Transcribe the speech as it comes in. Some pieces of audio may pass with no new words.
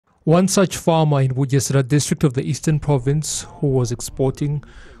One such farmer in Bugesera district of the Eastern Province, who was exporting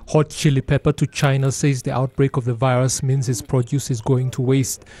hot chili pepper to China, says the outbreak of the virus means his produce is going to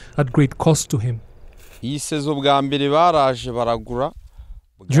waste at great cost to him.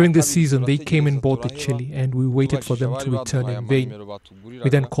 During this season, they came and bought the chili, and we waited for them to return in vain. We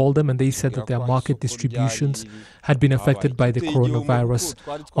then called them and they said that their market distributions had been affected by the coronavirus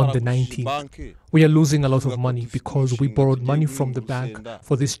on the 19th. We are losing a lot of money because we borrowed money from the bank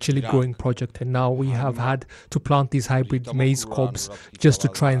for this chili growing project, and now we have had to plant these hybrid maize cobs just to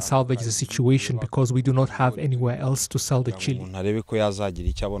try and salvage the situation because we do not have anywhere else to sell the chili.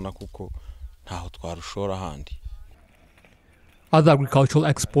 Other agricultural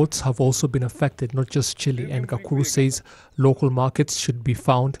exports have also been affected, not just chili, and Gakuru says local markets should be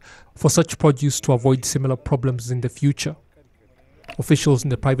found for such produce to avoid similar problems in the future. Officials in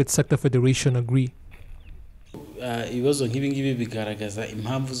the private sector federation agree.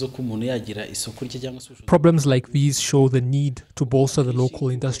 Problems like these show the need to bolster the local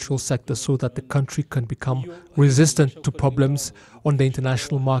industrial sector so that the country can become resistant to problems on the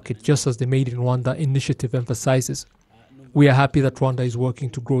international market, just as the Made in Rwanda initiative emphasizes. We are happy that Rwanda is working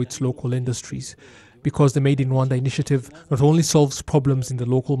to grow its local industries because the Made in Rwanda initiative not only solves problems in the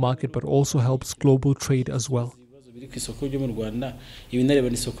local market but also helps global trade as well.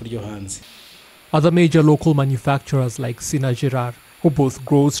 Other major local manufacturers like Sina Gerard, who both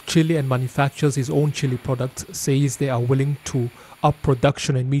grows chili and manufactures his own chili products, says they are willing to up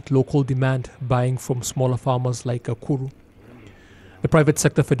production and meet local demand, buying from smaller farmers like Akuru. The private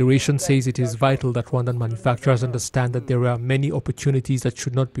sector federation says it is vital that Rwandan manufacturers understand that there are many opportunities that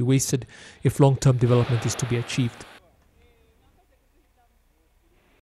should not be wasted if long-term development is to be achieved.